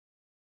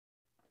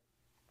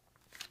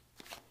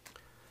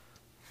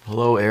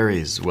Hello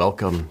Aries,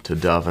 welcome to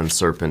Dove and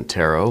Serpent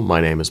Tarot.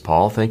 My name is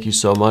Paul. Thank you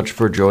so much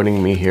for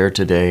joining me here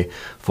today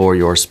for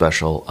your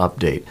special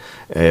update.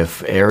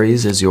 If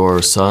Aries is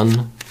your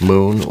sun,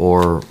 moon,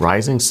 or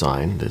rising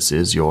sign, this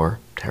is your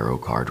tarot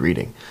card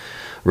reading.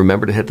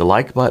 Remember to hit the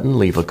like button,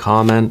 leave a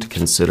comment,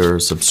 consider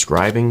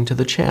subscribing to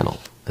the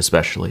channel,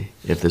 especially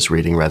if this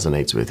reading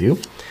resonates with you.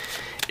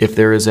 If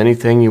there is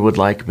anything you would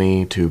like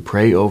me to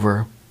pray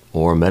over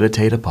or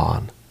meditate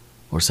upon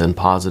or send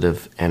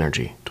positive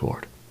energy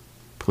toward,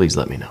 please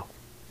let me know.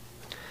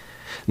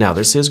 Now,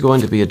 this is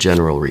going to be a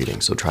general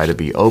reading, so try to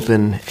be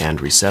open and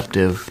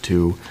receptive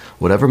to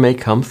whatever may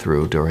come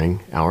through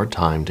during our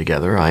time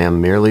together. I am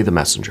merely the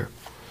messenger.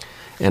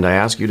 And I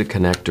ask you to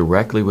connect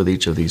directly with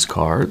each of these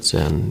cards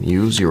and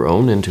use your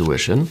own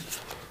intuition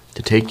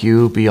to take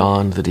you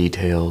beyond the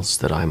details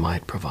that I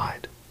might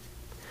provide.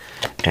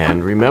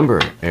 And remember,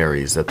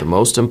 Aries, that the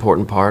most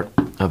important part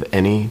of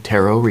any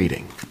tarot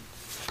reading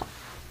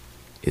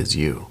is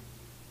you.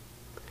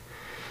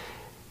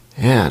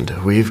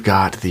 And we've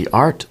got the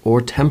Art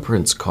or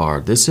Temperance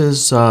card. This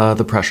is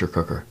the pressure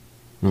cooker,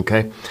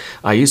 okay?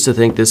 I used to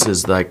think this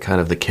is like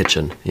kind of the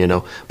kitchen, you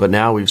know, but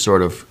now we've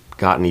sort of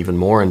gotten even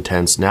more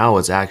intense. Now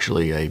it's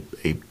actually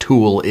a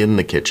tool in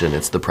the kitchen.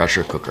 It's the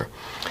pressure cooker.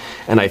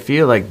 And I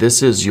feel like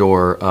this is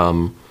your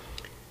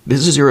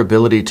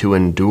ability to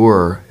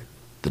endure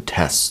the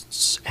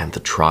tests and the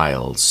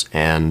trials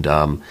and,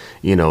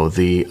 you know,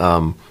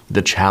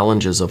 the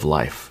challenges of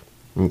life,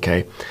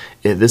 okay?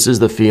 This is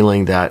the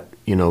feeling that,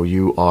 you know,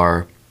 you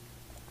are,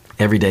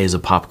 every day is a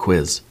pop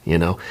quiz, you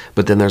know,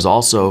 but then there's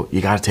also, you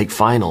got to take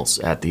finals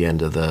at the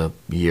end of the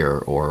year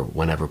or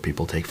whenever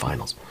people take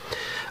finals.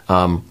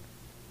 I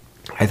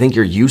think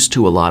you're used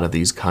to a lot of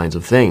these kinds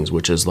of things,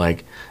 which is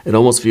like, it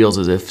almost feels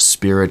as if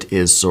spirit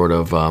is sort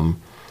of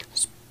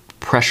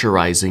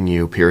pressurizing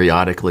you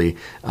periodically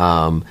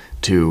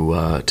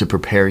to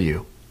prepare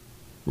you,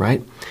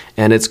 right?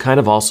 And it's kind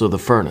of also the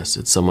furnace.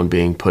 It's someone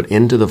being put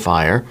into the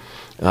fire.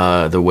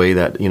 The way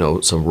that, you know,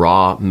 some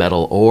raw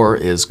metal ore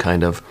is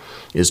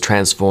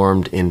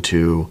transformed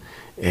into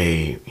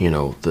a, you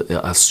know,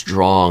 a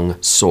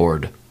strong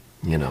sword,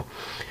 you know.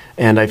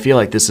 And I feel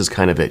like this is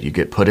kind of it. You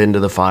get put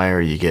into the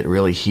fire, you get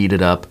really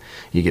heated up,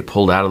 you get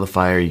pulled out of the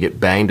fire, you get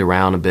banged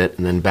around a bit,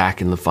 and then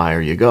back in the fire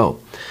you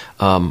go.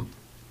 And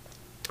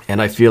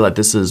I feel that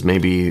this is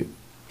maybe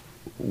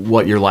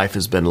what your life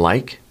has been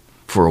like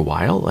for a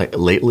while, like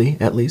lately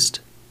at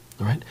least.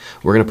 All right,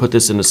 we're going to put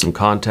this into some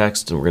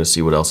context, and we're going to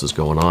see what else is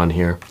going on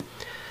here.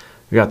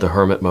 We got the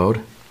hermit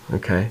mode.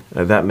 Okay,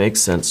 that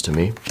makes sense to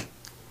me.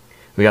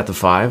 We got the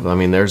 5. I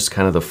mean, there's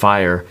kind of the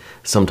fire,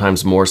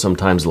 sometimes more,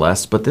 sometimes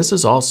less. But this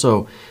is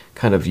also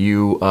kind of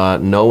you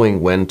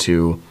knowing when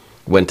to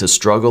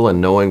struggle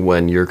and knowing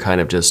when you're kind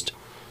of just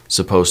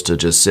supposed to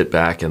just sit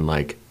back and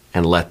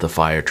let the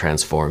fire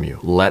transform you.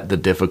 Let the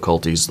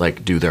difficulties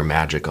like do their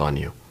magic on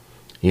you.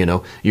 You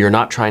know, you're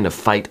not trying to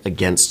fight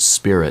against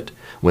spirit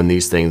when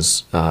these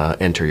things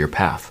enter your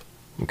path.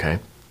 Okay,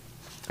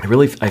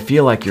 I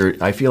feel like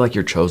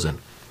you're chosen.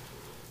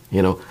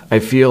 You know, I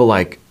feel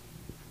like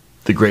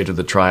the greater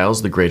the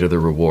trials, the greater the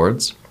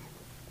rewards.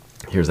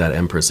 Here's that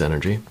Empress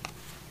energy.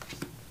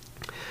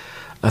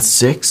 A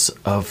 6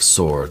 of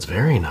Swords,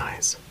 very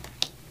nice.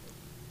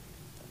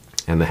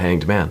 And the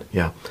Hanged Man,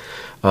 yeah.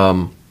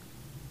 The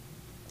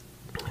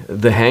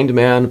Hanged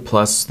Man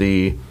plus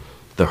the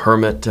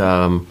Hermit.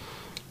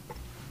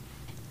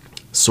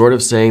 Sort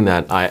of saying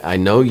that I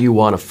know you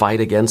want to fight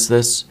against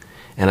this,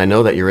 and I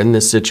know that you're in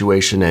this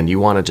situation and you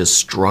want to just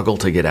struggle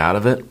to get out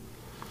of it.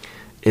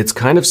 It's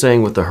kind of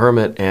saying with the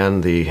Hermit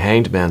and the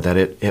Hanged Man that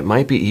it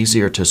might be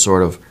easier to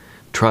sort of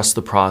trust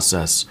the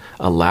process,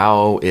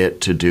 allow it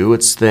to do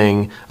its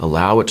thing,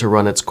 allow it to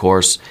run its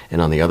course,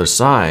 and on the other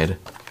side,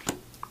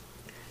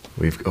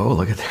 oh,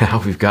 look at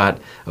that, we've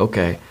got,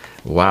 okay,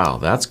 wow,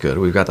 that's good.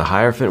 We've got the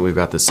Hierophant, we've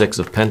got the 6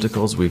 of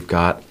Pentacles, we've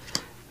got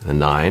the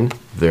 9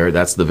 there,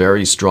 that's the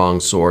very strong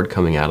sword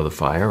coming out of the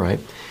fire, right?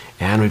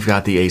 And we've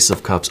got the Ace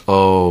of Cups.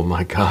 Oh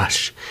my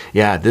gosh.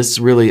 Yeah, this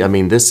really, I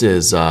mean, this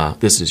is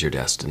your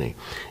destiny.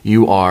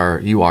 You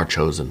are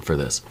chosen for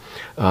this.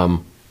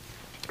 And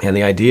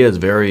the idea is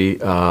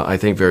very, I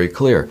think, very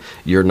clear.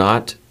 You're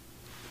not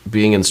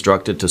being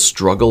instructed to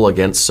struggle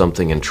against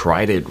something and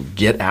try to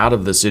get out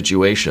of the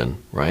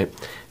situation, right?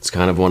 It's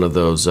kind of one of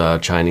those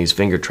Chinese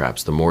finger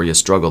traps. The more you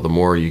struggle, the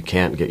more you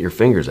can't get your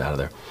fingers out of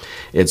there.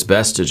 It's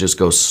best to just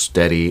go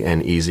steady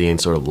and easy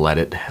and sort of let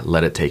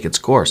it take its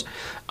course.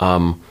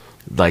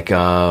 Like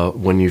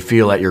when you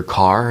feel that your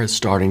car is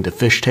starting to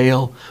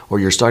fishtail or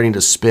you're starting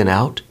to spin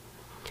out,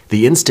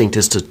 the instinct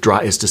is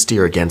to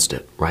steer against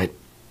it, right?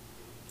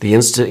 The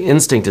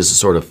instinct is to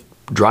sort of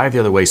drive the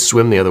other way,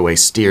 swim the other way,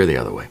 steer the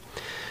other way.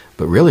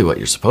 But really what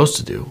you're supposed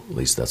to do, at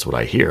least that's what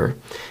I hear,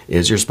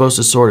 is you're supposed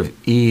to sort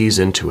of ease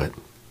into it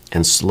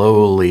and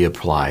slowly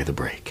apply the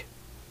brake.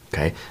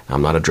 Okay,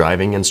 I'm not a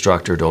driving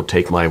instructor. Don't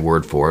take my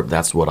word for it.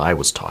 That's what I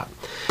was taught.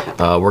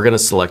 We're going to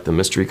select the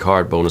mystery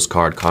card, bonus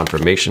card,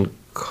 confirmation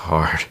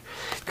card.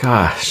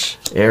 Gosh,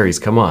 Aries,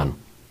 come on.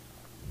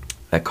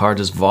 That card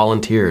just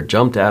volunteered,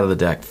 jumped out of the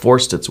deck,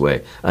 forced its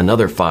way.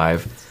 Another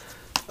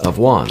 5 of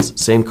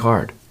Wands, same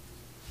card.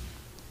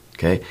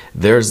 Okay,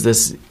 there's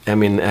this, I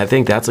mean, I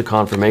think that's a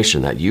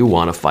confirmation that you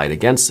want to fight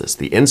against this.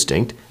 The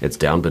instinct, it's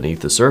down beneath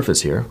the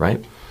surface here,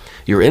 right?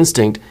 Your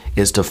instinct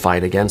is to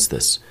fight against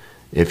this.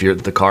 If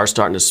the car's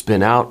starting to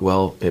spin out,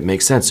 well, it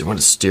makes sense. You want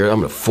to steer, I'm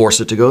going to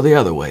force it to go the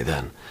other way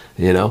then,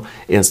 you know,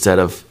 instead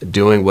of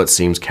doing what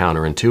seems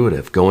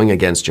counterintuitive, going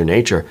against your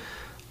nature.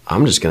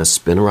 I'm just going to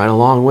spin right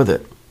along with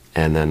it,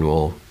 and then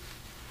we'll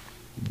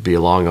be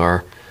along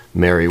our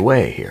merry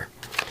way here.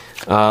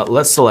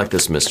 Let's select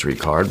this mystery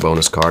card,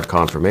 bonus card,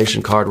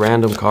 confirmation card,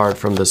 random card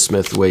from the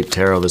Smith-Waite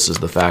Tarot. This is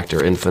the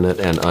factor infinite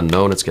and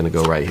unknown. It's going to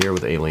go right here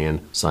with Alien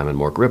Simon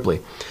Mork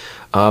Ripley.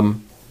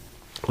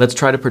 Let's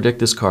try to predict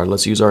this card.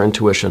 Let's use our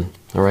intuition,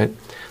 all right?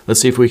 Let's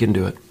see if we can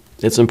do it.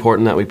 It's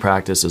important that we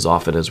practice as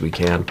often as we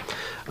can.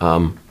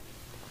 And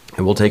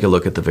we'll take a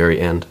look at the very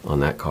end on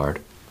that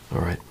card. All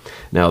right.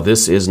 Now,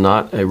 this is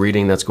not a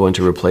reading that's going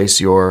to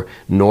replace your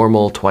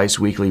normal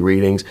twice-weekly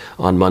readings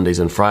on Mondays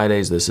and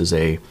Fridays. This is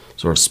a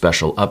sort of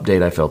special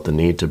update I felt the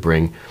need to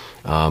bring.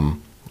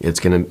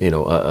 It's going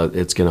to,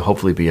 it's going to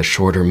hopefully be a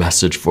shorter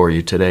message for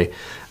you today,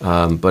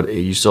 but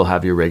you still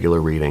have your regular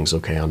readings,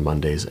 okay, on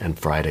Mondays and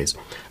Fridays.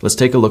 Let's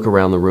take a look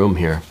around the room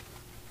here.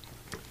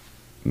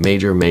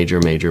 Major, major,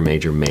 major,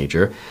 major,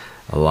 major.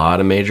 A lot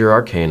of major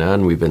arcana,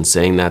 and we've been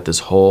saying that this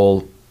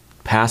whole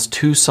past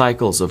 2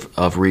 cycles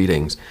of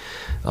readings.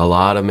 A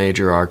lot of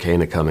major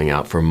arcana coming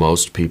out for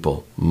most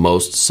people.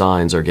 Most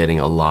signs are getting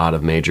a lot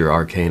of major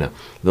arcana.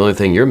 The only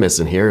thing you're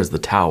missing here is the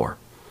Tower,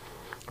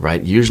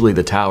 right? Usually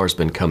the Tower's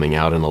been coming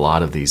out in a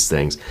lot of these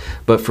things.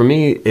 But for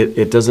me,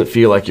 it doesn't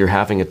feel like you're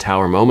having a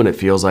Tower moment. It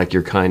feels like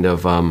you're kind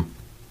of,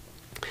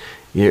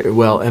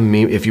 well, I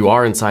mean, if you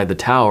are inside the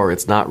Tower,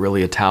 it's not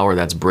really a tower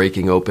that's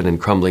breaking open and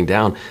crumbling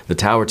down. The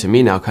Tower to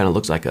me now kind of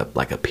looks like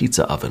a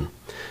pizza oven,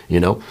 you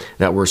know,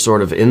 that we're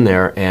sort of in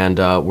there and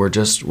we're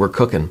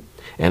cooking.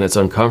 And it's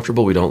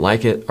uncomfortable. We don't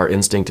like it. Our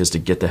instinct is to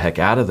get the heck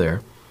out of there.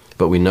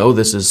 But we know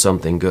this is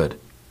something good.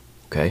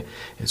 Okay?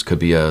 It could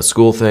be a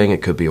school thing.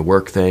 It could be a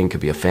work thing. It could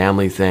be a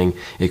family thing.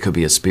 It could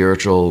be a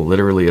spiritual,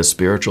 literally a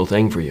spiritual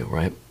thing for you,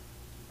 right?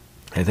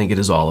 I think it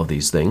is all of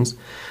these things.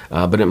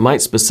 But it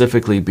might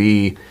specifically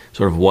be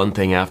sort of one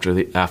thing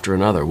after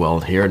another.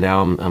 Well, here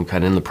now I'm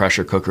kind of in the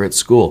pressure cooker at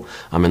school.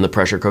 I'm in the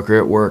pressure cooker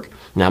at work.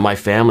 Now my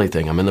family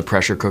thing, I'm in the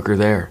pressure cooker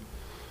there.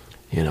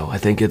 You know, I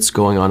think it's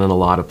going on in a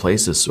lot of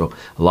places. So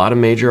a lot of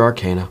major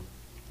arcana,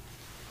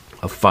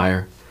 of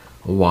fire,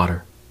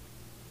 water,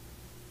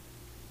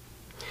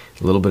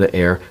 a little bit of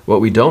air.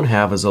 What we don't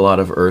have is a lot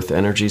of earth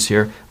energies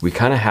here. We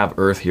kind of have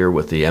earth here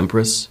with the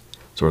Empress,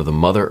 sort of the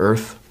Mother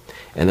Earth.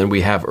 And then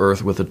we have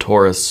earth with the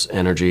Taurus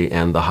energy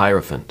and the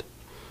Hierophant.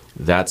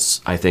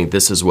 That's, I think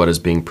this is what is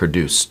being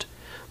produced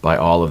by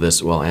all of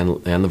this, well,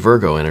 and the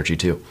Virgo energy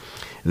too.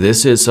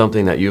 This is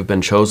something that you've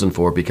been chosen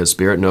for because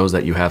Spirit knows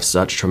that you have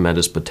such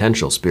tremendous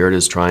potential. Spirit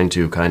is trying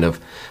to kind of,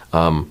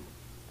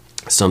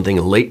 something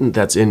latent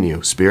that's in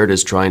you. Spirit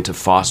is trying to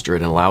foster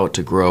it and allow it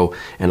to grow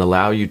and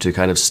allow you to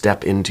kind of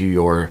step into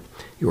your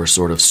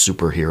sort of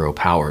superhero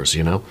powers,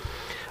 you know?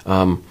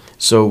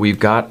 So we've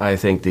got, I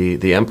think,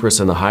 the Empress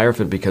and the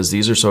Hierophant because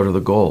these are sort of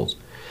the goals.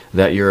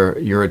 That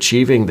you're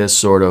achieving this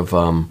sort of,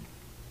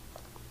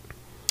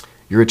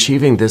 you're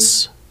achieving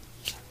this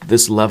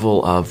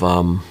level of,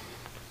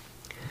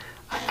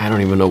 I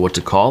don't even know what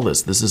to call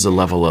this. This is a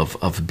level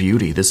of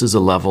beauty. This is a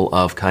level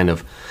of kind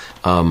of,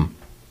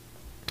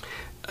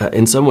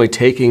 in some way,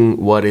 taking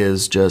what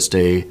is just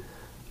a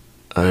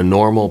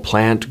normal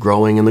plant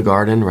growing in the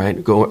garden,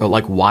 right?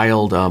 Like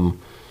wild, I don't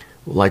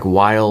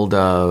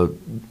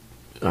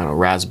know,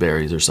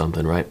 raspberries or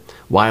something, right?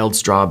 Wild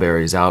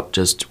strawberries out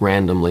just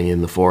randomly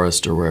in the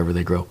forest or wherever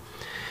they grow.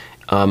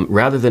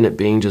 Rather than it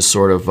being just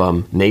sort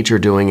of nature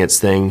doing its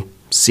thing,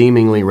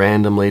 seemingly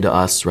randomly to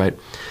us, right?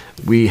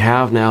 We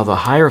have now the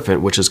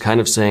Hierophant, which is kind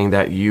of saying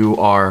that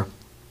you're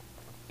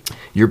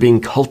being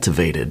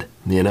cultivated,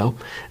 you know?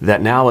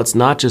 That now it's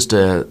not just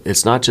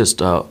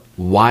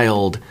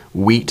wild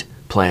wheat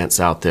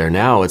plants out there.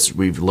 Now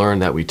we've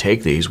learned that we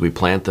take these, we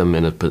plant them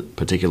in a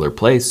particular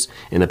place,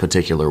 in a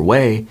particular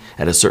way,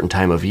 at a certain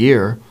time of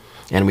year,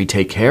 and we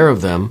take care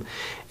of them,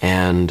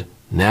 and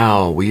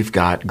now we've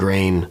got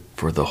grain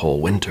for the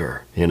whole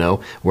winter, you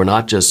know? We're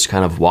not just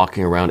kind of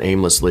walking around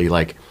aimlessly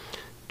like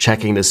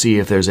checking to see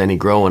if there's any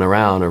growing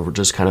around, or we're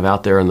just kind of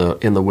out there in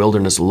the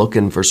wilderness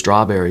looking for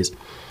strawberries.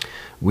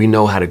 We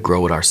know how to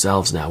grow it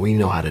ourselves now. We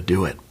know how to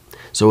do it.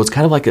 So it's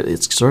kind of like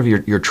it's sort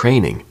of your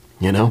training,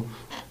 you know?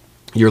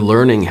 You're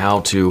learning how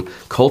to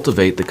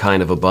cultivate the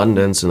kind of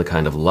abundance and the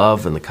kind of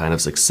love and the kind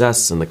of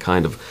success and the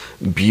kind of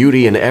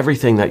beauty and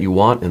everything that you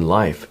want in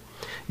life.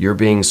 You're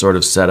being sort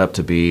of set up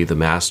to be the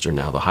master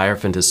now. The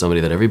Hierophant is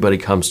somebody that everybody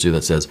comes to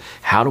that says,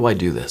 how do I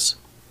do this?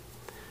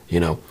 You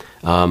know,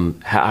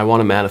 I want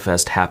to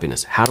manifest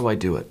happiness. How do I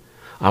do it?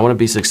 I want to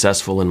be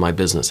successful in my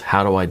business.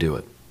 How do I do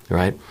it?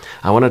 Right?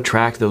 I want to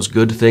attract those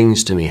good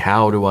things to me.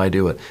 How do I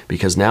do it?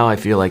 Because now I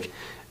feel like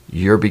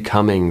you're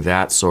becoming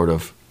that sort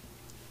of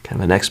kind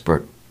of an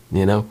expert,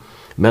 you know?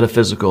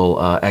 metaphysical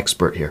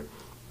expert here.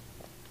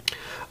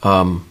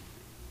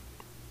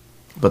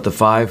 But the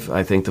five,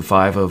 I think the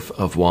Five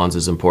of Wands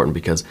is important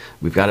because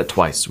we've got it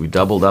twice. We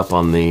doubled up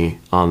on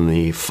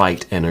the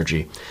fight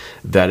energy,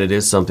 that it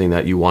is something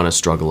that you want to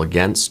struggle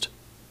against,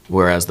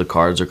 whereas the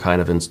cards are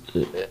kind of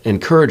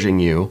encouraging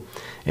you,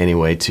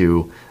 anyway,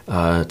 to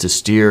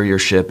steer your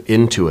ship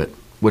into it,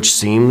 which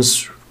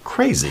seems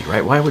crazy,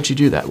 right? Why would you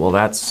do that? Well,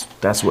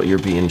 that's what you're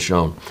being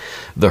shown.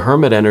 The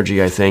Hermit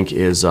energy, I think,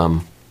 is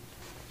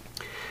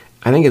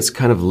I think it's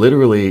kind of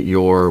literally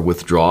your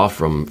withdrawal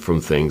from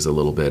things a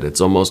little bit.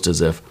 It's almost as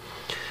if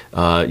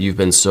you've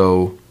been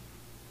so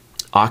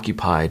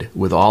occupied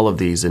with all of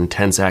these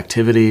intense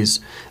activities,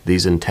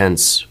 these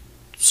intense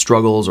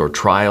struggles or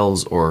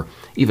trials or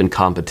even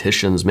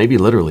competitions, maybe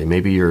literally,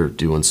 maybe you're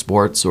doing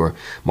sports or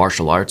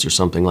martial arts or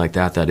something like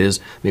that. That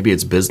is, maybe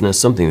it's business,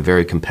 something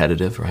very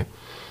competitive, right?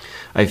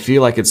 I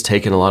feel like it's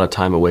taken a lot of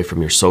time away from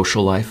your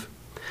social life.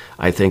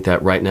 I think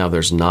that right now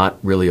there's not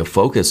really a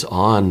focus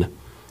on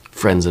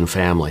friends and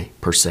family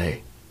per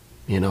se,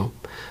 you know.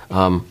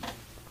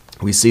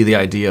 We see the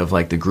idea of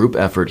like the group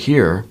effort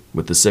here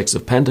with the Six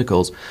of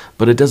Pentacles,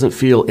 but it doesn't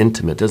feel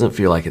intimate, doesn't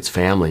feel like it's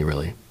family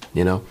really,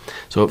 you know.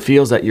 So it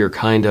feels that you're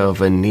kind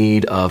of in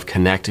need of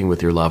connecting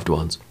with your loved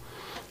ones.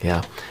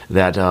 Yeah,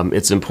 that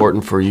it's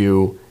important for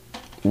you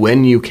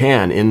when you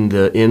can in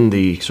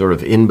the sort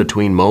of in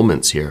between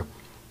moments here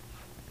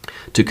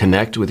to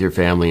connect with your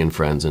family and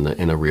friends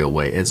in a real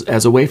way,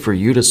 as a way for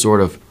you to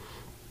sort of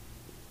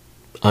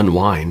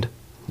unwind,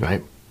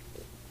 right?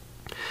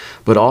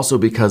 But also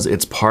because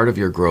it's part of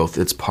your growth,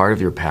 it's part of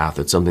your path,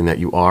 it's something that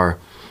you are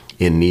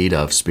in need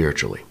of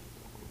spiritually,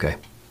 okay?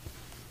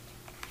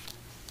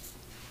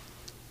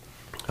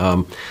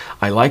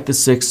 I like the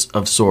Six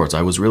of Swords.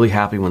 I was really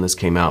happy when this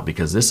came out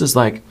because this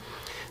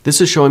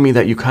is showing me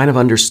that you kind of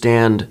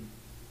understand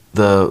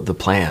the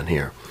plan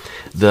here.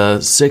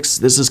 The Six,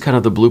 this is kind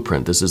of the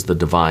blueprint, this is the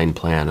divine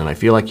plan, and I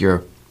feel like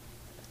you're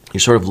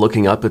sort of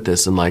looking up at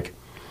this and like,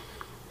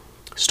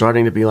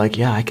 starting to be like,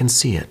 yeah, I can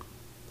see it.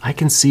 I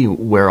can see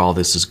where all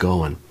this is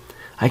going.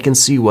 I can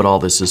see what all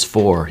this is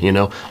for. You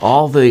know,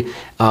 all the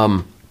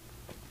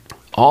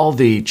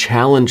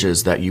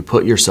challenges that you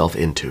put yourself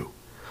into,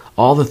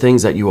 all the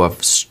things that you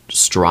have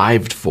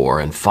strived for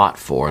and fought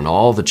for, and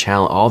all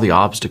the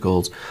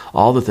obstacles,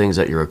 all the things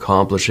that you're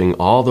accomplishing,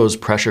 all those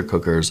pressure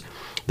cookers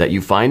that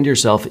you find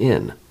yourself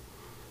in,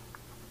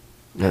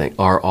 I think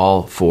are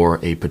all for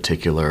a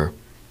particular.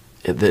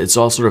 It's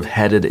all sort of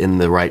headed in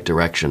the right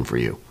direction for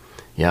you.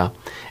 Yeah,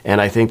 and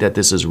I think that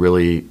this is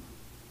really,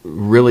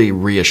 really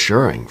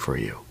reassuring for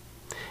you.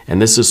 And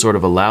this is sort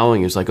of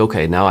allowing you, it's like,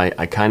 okay, now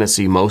I kind of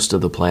see most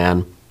of the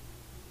plan.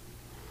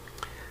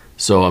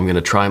 So I'm going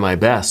to try my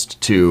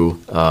best to,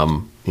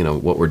 you know,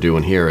 what we're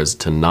doing here is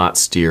to not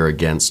steer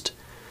against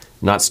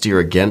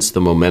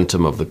the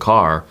momentum of the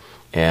car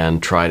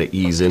and try to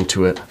ease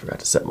into it. I forgot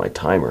to set my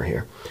timer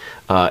here.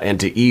 And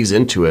to ease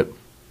into it,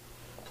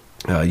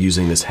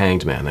 using this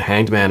Hanged Man. The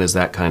Hanged Man is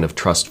that kind of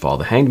trust fall.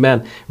 The Hanged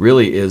Man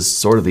really is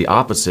sort of the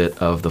opposite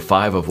of the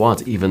Five of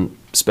Wands, even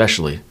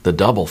especially the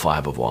double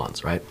Five of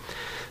Wands, right?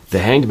 The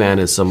Hanged Man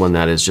is someone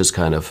that is just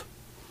kind of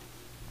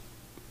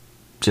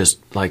just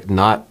like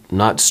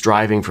not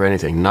striving for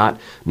anything, not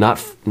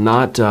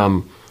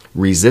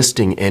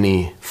resisting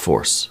any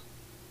force.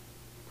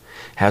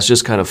 Has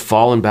just kind of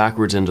fallen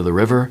backwards into the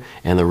river,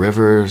 and the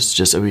river's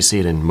just, we see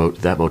it in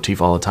that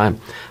motif all the time,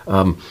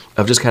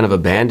 of just kind of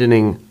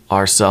abandoning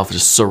ourselves,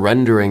 just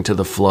surrendering to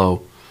the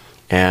flow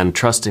and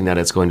trusting that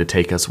it's going to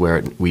take us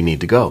where we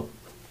need to go.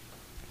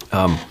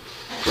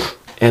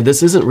 And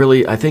this isn't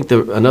really, I think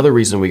another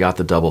reason we got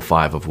the double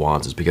Five of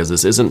Wands is because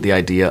this isn't the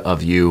idea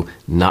of you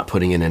not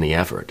putting in any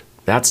effort.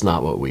 That's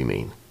not what we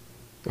mean,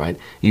 right?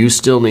 You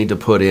still need to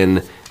put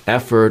in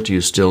effort,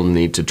 you still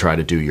need to try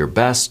to do your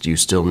best, you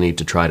still need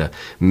to try to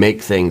make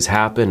things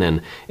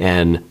happen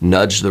and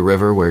nudge the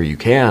river where you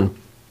can.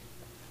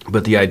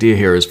 But the idea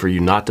here is for you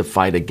not to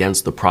fight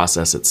against the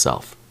process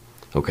itself,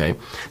 okay?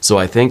 So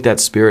I think that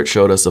Spirit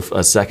showed us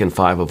a second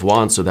Five of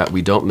Wands so that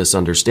we don't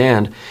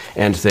misunderstand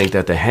and think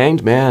that the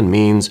Hanged Man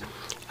means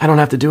I don't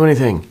have to do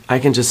anything. I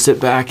can just sit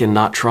back and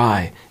not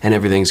try and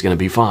everything's going to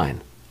be fine,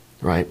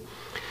 right?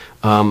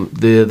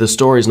 The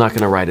story's not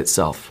going to write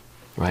itself,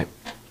 right?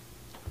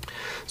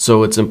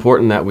 So it's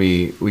important that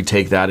we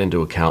take that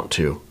into account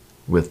too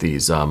with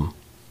these Five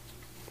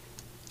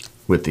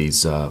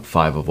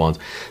of Wands.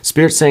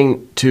 Spirit's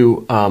saying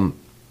to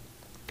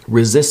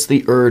resist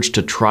the urge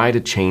to try to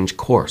change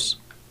course.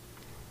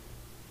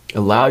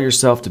 Allow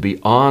yourself to be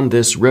on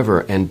this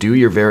river and do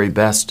your very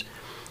best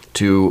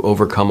to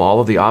overcome all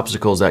of the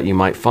obstacles that you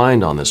might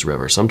find on this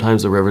river.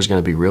 Sometimes the river's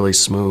going to be really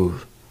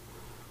smooth,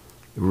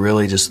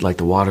 really just like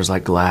the water's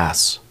like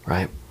glass,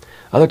 right?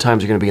 Other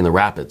times you're going to be in the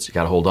rapids. You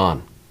got to hold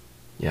on.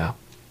 Yeah.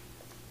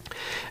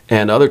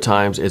 And other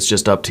times it's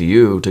just up to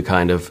you to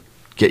kind of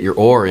get your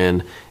oar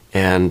in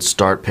and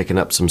start picking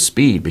up some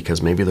speed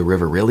because maybe the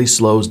river really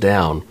slows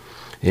down,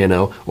 you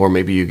know, or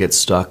maybe you get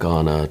stuck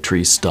on a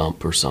tree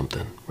stump or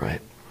something, right?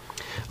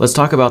 Let's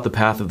talk about the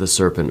path of the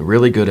serpent.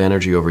 Really good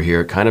energy over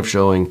here, kind of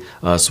showing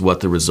us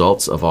what the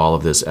results of all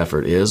of this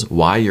effort is,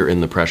 why you're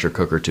in the pressure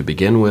cooker to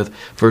begin with.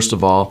 First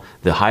of all,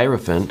 the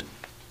Hierophant,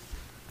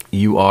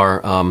 you're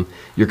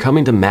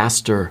coming to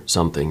master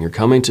something. You're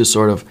coming to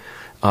sort of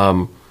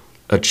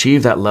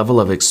achieve that level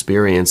of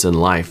experience in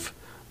life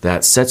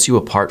that sets you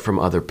apart from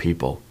other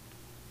people.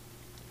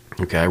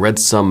 Okay, I read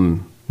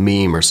some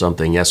meme or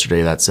something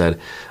yesterday that said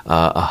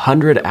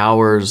 100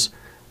 hours,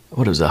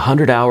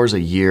 100 hours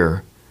a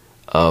year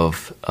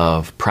of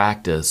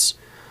practice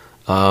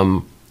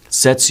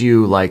sets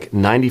you like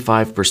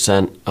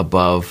 95%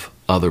 above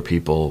other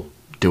people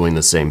doing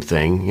the same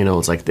thing. You know,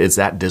 it's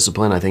that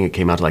discipline. I think it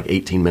came out to like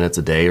 18 minutes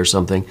a day or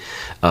something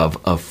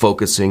of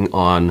focusing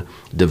on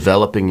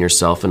developing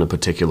yourself in a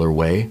particular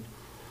way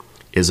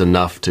is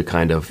enough to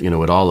kind of,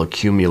 it all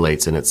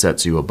accumulates and it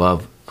sets you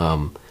above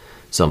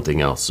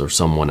something else or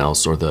someone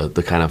else, or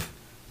the kind of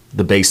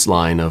the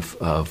baseline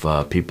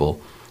of people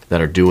that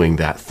are doing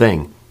that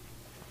thing.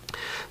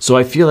 So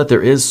I feel that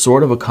there is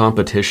sort of a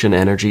competition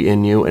energy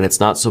in you, and it's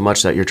not so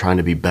much that you're trying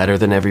to be better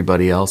than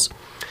everybody else.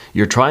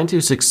 You're trying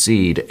to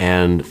succeed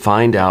and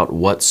find out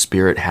what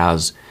spirit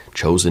has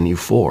chosen you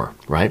for,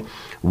 right?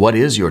 What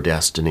is your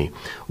destiny?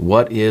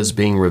 What is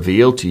being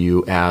revealed to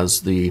you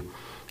as the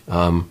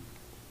kind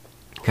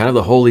of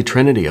the Holy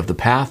Trinity of the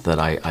path that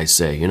I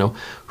say,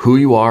 who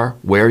you are,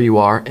 where you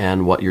are,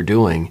 and what you're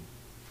doing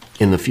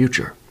in the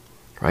future,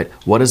 right?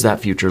 What does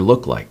that future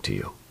look like to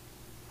you?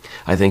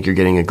 I think you're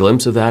getting a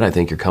glimpse of that. I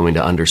think you're coming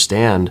to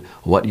understand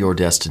what your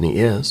destiny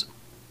is.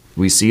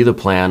 We see the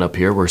plan up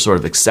here. We're sort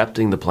of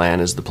accepting the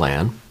plan as the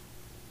plan.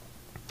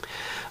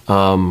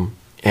 We're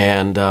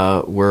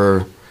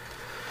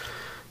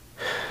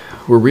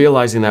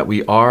realizing that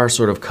we are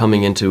sort of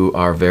coming into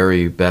our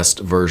very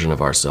best version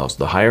of ourselves.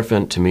 The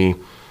Hierophant, to me,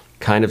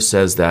 kind of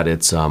says that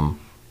it's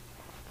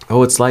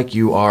like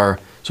you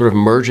are sort of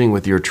merging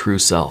with your true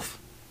self.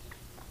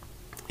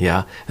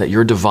 Yeah, that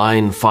your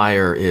divine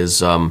fire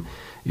is,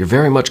 you're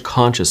very much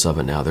conscious of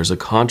it now. There's a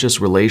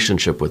conscious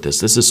relationship with this.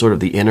 This is sort of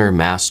the inner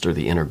master,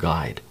 the inner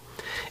guide.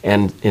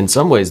 And in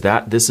some ways,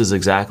 this is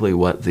exactly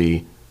what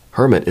the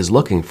Hermit is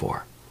looking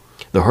for.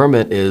 The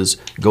Hermit is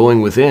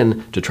going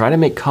within to try to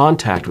make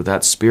contact with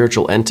that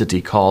spiritual entity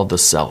called the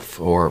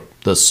self, or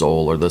the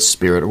soul, or the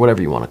spirit, or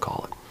whatever you want to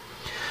call it.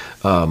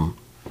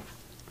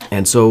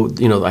 And so,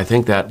 I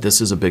think that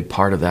this is a big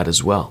part of that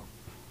as well.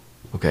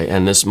 Okay,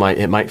 and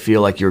it might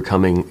feel like you're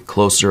coming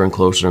closer and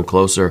closer and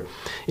closer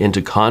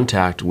into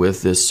contact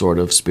with this sort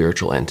of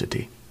spiritual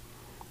entity.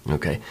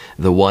 Okay,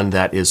 the one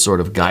that is sort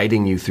of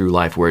guiding you through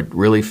life, where it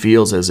really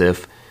feels as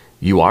if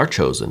you are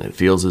chosen. It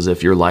feels as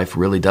if your life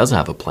really does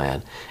have a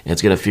plan. And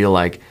it's going to feel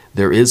like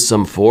there is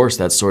some force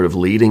that's sort of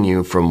leading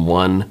you from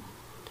one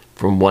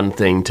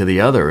thing to the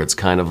other. It's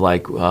kind of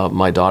like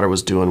my daughter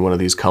was doing one of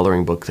these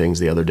coloring book things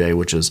the other day,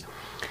 which is,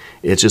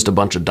 it's just a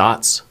bunch of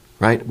dots,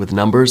 right, with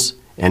numbers.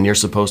 And you're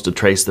supposed to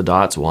trace the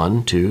dots,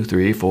 1, 2,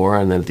 3, 4,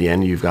 and then at the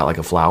end you've got like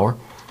a flower.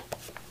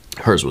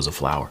 Hers was a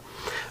flower.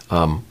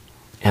 And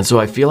so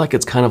I feel like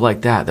it's kind of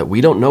like that we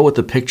don't know what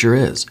the picture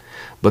is,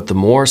 but the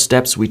more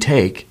steps we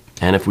take,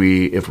 and if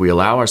we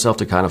allow ourselves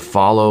to kind of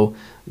follow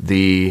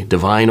the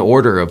divine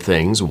order of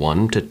things,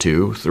 1 to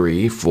 2,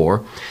 3,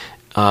 4,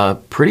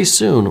 pretty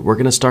soon we're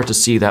going to start to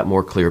see that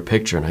more clear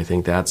picture. And I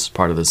think that's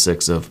part of the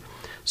 6 of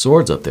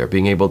Swords up there,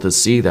 being able to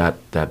see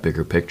that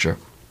bigger picture.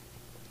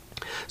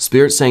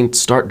 Spirit's saying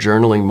start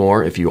journaling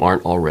more if you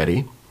aren't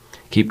already.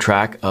 Keep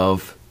track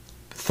of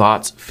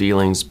thoughts,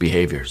 feelings,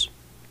 behaviors,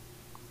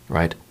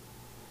 right?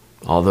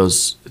 All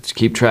those,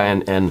 keep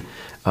track, and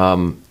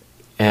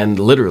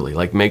literally,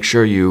 like, make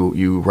sure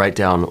you write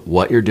down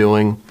what you're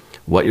doing,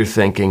 what you're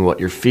thinking,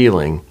 what you're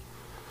feeling,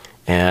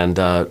 and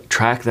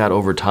track that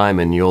over time,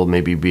 and you'll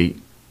maybe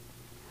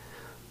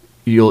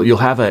you'll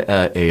have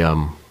a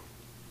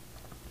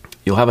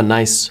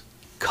nice,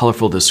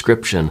 colorful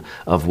description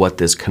of what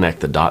this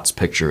connect the dots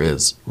picture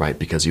is, right?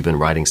 Because you've been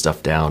writing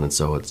stuff down, and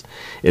so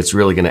it's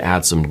really going to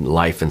add some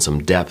life and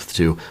some depth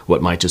to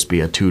what might just be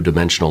a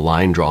two-dimensional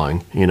line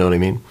drawing. You know what I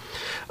mean?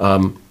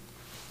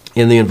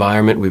 In the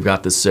environment, we've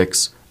got the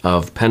 6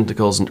 of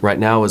Pentacles. And right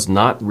now is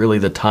not really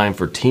the time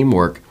for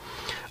teamwork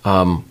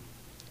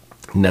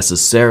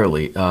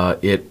necessarily.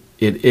 It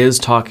is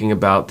talking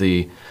about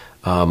the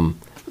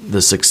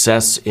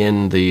success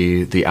in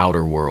the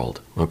outer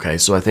world. Okay,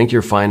 so I think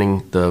you're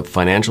finding the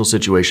financial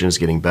situation is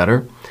getting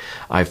better.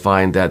 I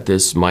find that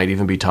this might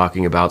even be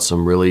talking about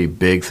some really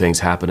big things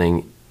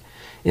happening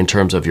in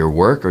terms of your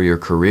work or your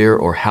career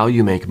or how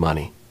you make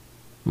money.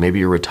 Maybe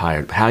you're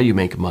retired. How you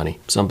make money.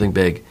 Something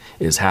big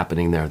is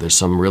happening there. There's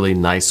some really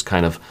nice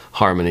kind of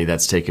harmony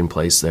that's taking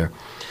place there.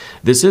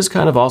 This is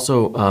kind of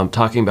also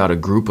talking about a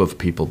group of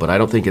people, but I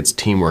don't think it's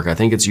teamwork. I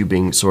think it's you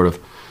being sort of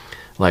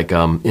like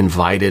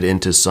invited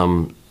into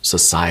some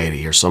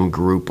society or some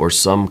group or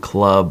some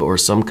club or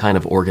some kind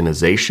of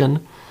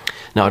organization.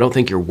 Now, I don't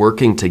think you're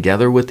working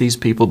together with these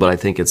people, but I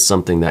think it's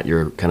something that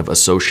you're kind of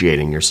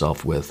associating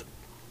yourself with.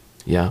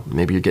 Yeah,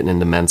 maybe you're getting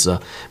into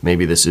Mensa.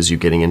 Maybe this is you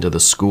getting into the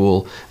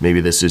school.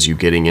 Maybe this is you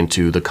getting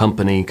into the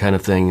company kind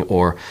of thing,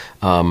 or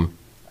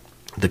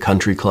the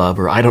country club,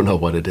 or I don't know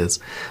what it is.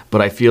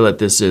 But I feel that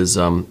this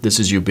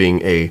is you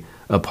being a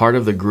part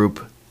of the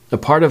group, a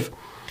part of,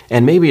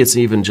 and maybe it's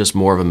even just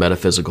more of a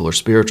metaphysical or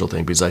spiritual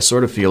thing, because I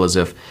sort of feel as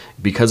if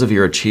because of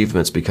your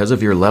achievements, because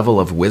of your level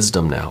of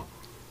wisdom now,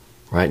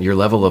 right, your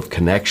level of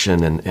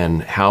connection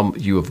and how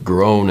you have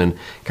grown and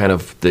kind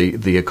of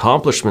the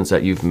accomplishments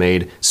that you've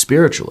made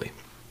spiritually,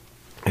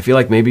 I feel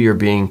like maybe you're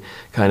being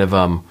kind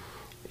of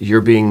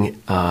you're being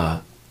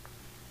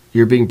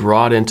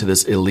brought into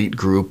this elite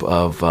group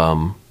of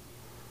I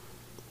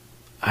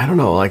don't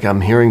know, like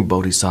I'm hearing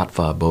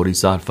bodhisattva,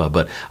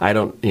 but I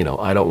don't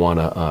want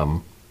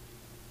to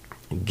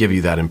give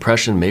you that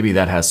impression. Maybe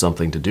that has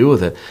something to do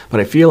with it, but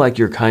I feel like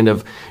you're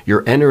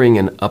entering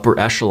an upper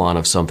echelon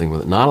of something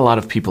with it. Not a lot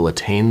of people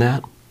attain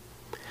that,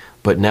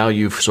 but now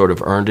you've sort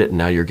of earned it, and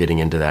now you're getting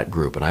into that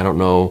group. And I don't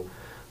know,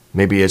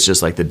 maybe it's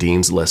just like the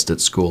dean's list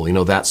at school,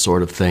 that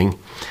sort of thing.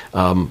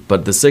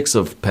 But the Six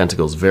of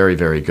Pentacles, very,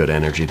 very good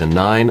energy. The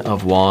Nine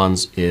of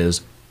Wands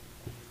is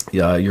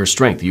your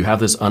strength. You have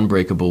this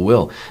unbreakable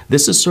will.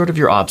 This is sort of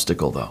your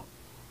obstacle, though,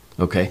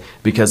 okay?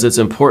 Because it's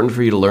important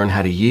for you to learn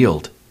how to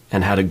yield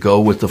and how to go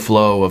with the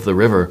flow of the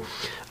river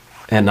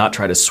and not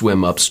try to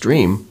swim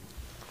upstream.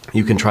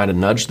 You can try to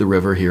nudge the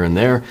river here and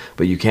there,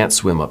 but you can't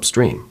swim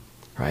upstream,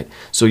 right?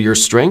 So your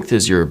strength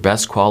is your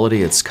best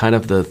quality. It's kind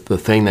of the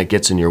thing that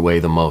gets in your way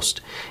the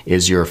most,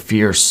 is your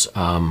fierce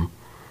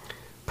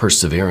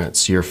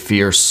perseverance, your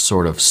fierce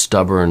sort of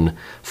stubborn,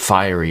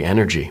 fiery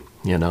energy,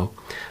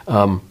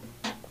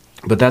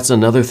 But that's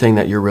another thing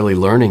that you're really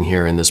learning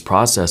here in this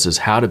process, is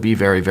how to be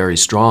very, very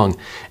strong,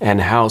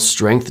 and how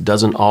strength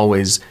doesn't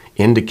always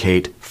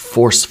indicate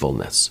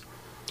forcefulness.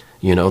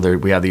 We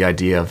have the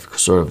idea of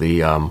sort of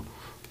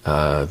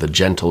the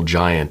gentle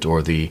giant,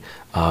 or the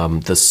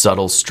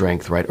subtle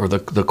strength, right? Or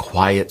the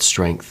quiet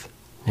strength,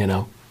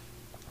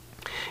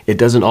 It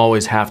doesn't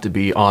always have to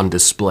be on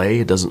display.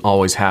 It doesn't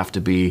always have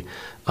to be,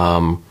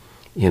 kind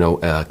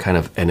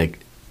of an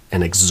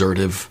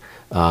exertive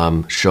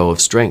show of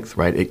strength,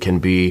 right? It can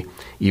be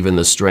even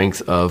the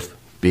strength of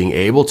being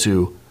able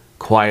to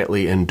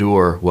quietly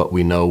endure what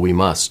we know we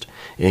must,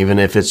 even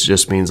if it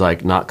just means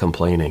like not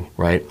complaining,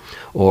 right?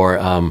 Or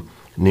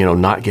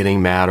not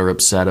getting mad or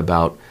upset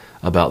about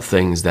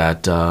things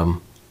that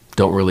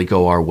don't really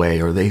go our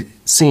way, or they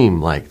seem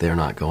like they're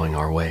not going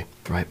our way,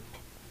 right?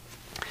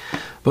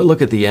 But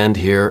look at the end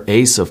here,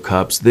 Ace of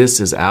Cups. This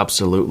is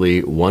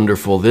absolutely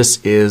wonderful.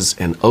 This is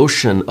an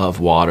ocean of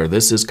water.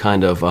 This is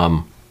kind of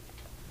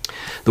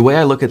the way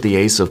I look at the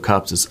Ace of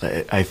Cups is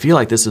I feel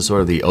like this is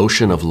sort of the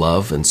ocean of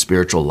love and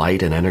spiritual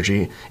light and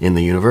energy in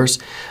the universe.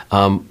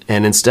 And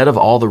instead of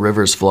all the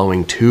rivers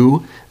flowing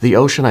to the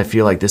ocean, I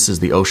feel like this is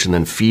the ocean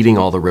then feeding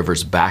all the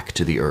rivers back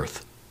to the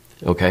earth.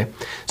 Okay?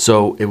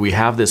 So if we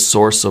have this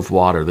source of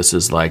water, this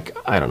is like,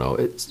 I don't know,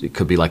 it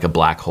could be like a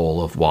black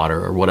hole of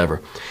water or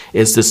whatever.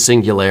 It's this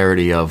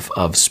singularity of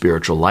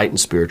spiritual light and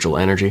spiritual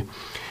energy.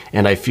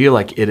 And I feel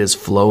like it is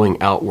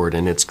flowing outward,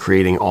 and it's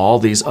creating all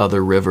these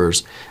other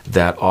rivers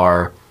that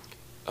are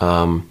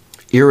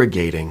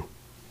irrigating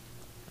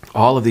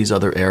all of these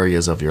other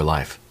areas of your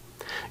life.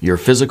 Your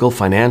physical,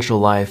 financial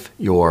life,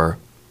 your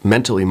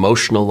mental,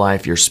 emotional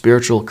life, your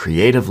spiritual,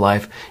 creative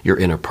life, your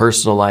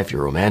interpersonal life,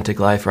 your romantic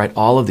life, right?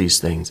 All of these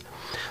things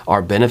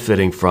are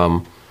benefiting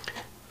from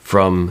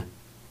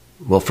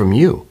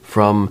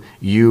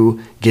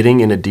you getting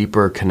in a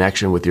deeper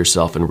connection with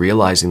yourself and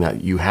realizing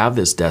that you have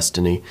this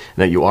destiny and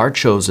that you are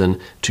chosen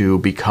to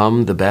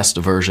become the best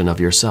version of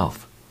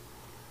yourself.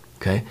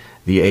 Okay?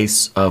 The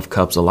Ace of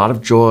Cups, a lot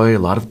of joy, a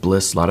lot of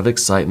bliss, a lot of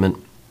excitement.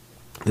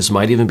 This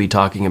might even be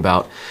talking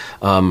about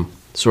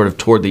sort of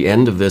toward the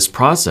end of this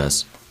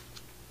process,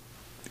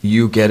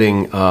 you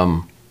getting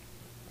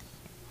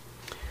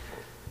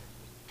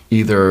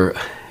either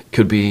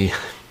could be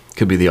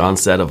the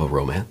onset of a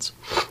romance.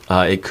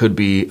 It could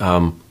be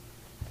a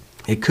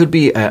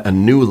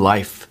new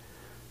life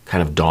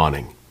kind of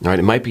dawning. Right?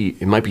 It might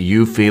be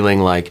you feeling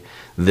like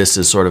this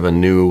is sort of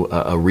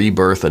a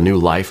rebirth, a new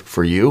life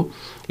for you.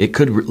 It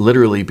could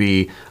literally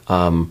be,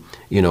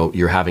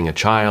 you're having a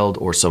child,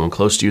 or someone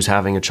close to you is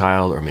having a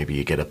child, or maybe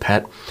you get a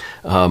pet.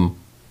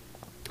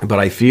 But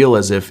I feel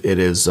as if it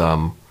is,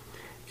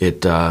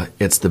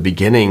 it's the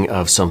beginning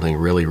of something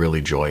really,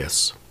 really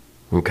joyous.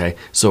 Okay,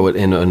 so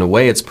in a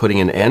way, it's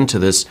putting an end to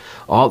this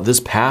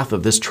path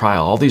of this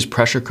trial, all these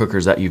pressure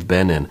cookers that you've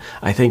been in.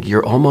 I think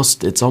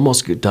it's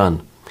almost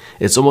done.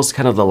 It's almost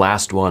kind of the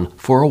last one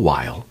for a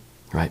while,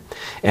 right?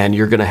 And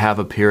you're going to have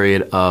a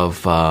period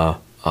of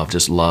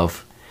just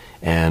love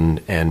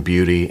and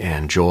beauty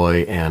and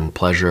joy and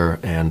pleasure,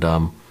 and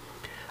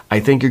I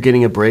think you're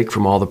getting a break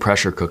from all the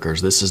pressure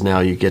cookers. This is now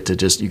you get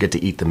to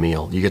eat the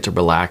meal. You get to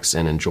relax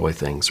and enjoy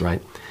things,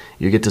 right?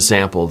 You get to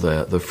sample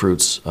the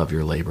fruits of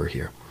your labor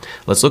here.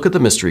 Let's look at the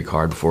mystery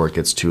card before it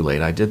gets too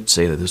late. I did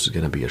say that this is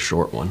going to be a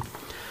short one.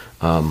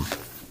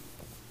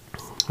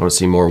 I want to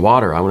see more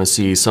water. I want to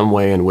see some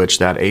way in which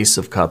that Ace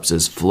of Cups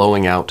is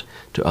flowing out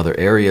to other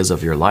areas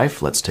of your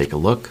life. Let's take a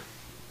look.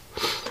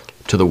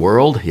 To the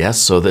world, yes.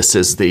 So this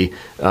is the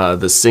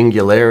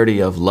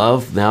singularity of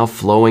love now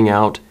flowing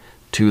out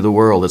to the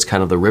world. It's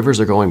kind of the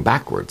rivers are going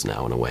backwards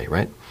now in a way,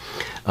 right?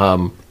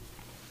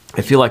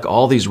 I feel like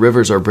all these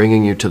rivers are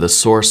bringing you to the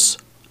source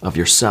of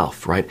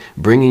yourself, right?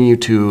 Bringing you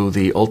to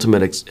the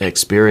ultimate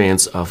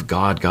experience of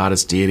God,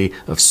 goddess, deity,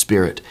 of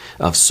spirit,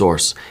 of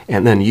source.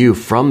 And then you,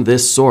 from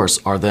this source,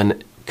 are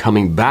then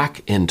coming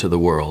back into the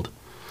world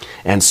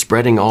and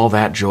spreading all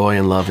that joy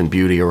and love and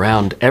beauty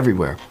around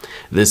everywhere.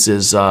 This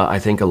is, I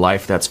think, a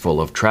life that's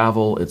full of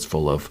travel. It's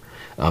full of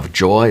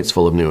joy. It's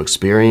full of new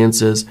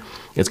experiences.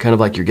 It's kind of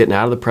like you're getting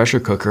out of the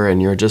pressure cooker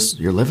and you're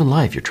living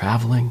life. You're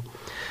traveling.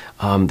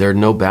 There are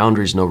no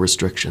boundaries, no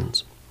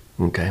restrictions.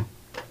 Okay?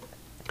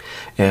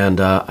 And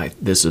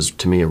this is,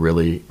 to me, a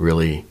really,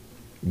 really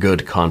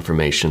good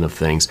confirmation of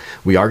things.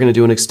 We are going to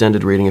do an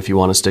extended reading if you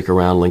want to stick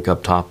around. Link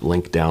up top,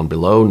 link down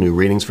below. New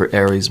readings for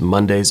Aries,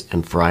 Mondays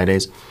and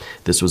Fridays.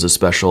 This was a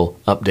special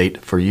update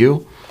for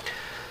you.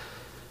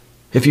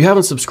 If you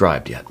haven't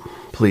subscribed yet,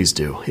 please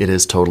do. It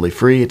is totally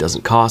free. It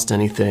doesn't cost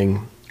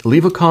anything.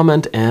 Leave a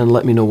comment and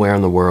let me know where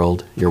in the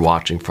world you're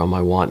watching from.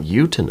 I want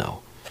you to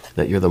know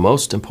that you're the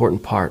most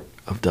important part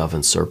of Dove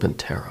and Serpent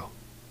Tarot.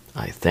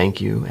 I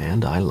thank you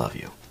and I love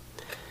you.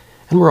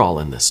 And we're all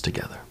in this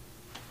together.